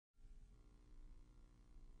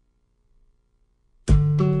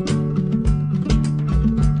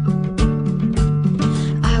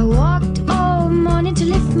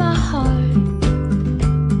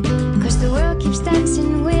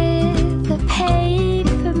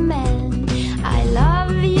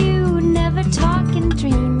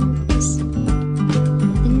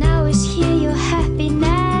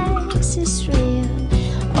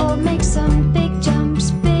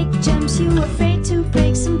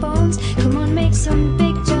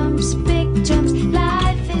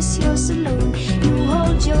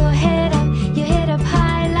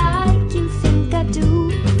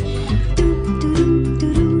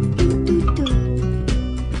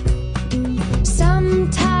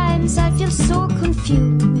so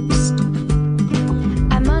confused.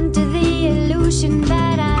 I'm under the illusion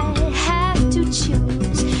that I have to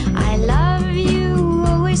choose. I love you,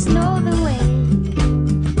 always know the way.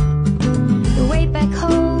 The way back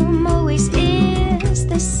home always is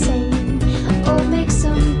the same. Oh, make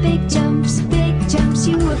some big jumps,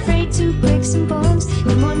 you afraid to break some bones.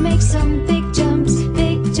 Come on, make some big jumps,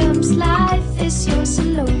 life is yours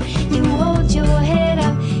alone. You hold your head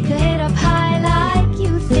up high like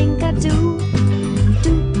you think I do.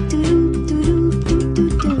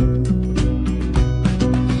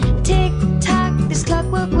 Tick tock, this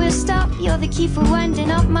clockwork will stop. You're the key for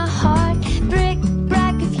winding up my heart. Brick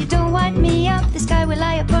brack, if you don't wind me up, the sky will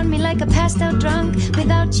lie upon me like a passed out drunk.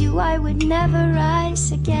 Without you I would never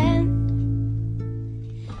rise again.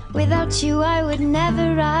 Without you I would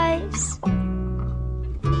never rise.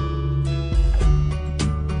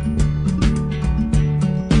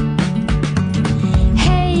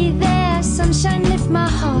 Hey there, sunshine, lift my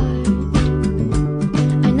heart.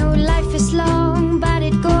 I know life is long, but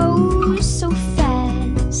it goes so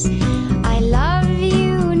fast. I love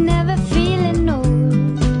you, never feeling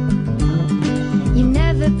old. You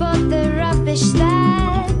never bought the rubbish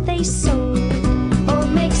that they sold. Oh,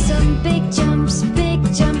 make some big jumps,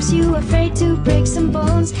 you afraid to break some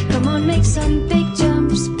bones. Come on, make some big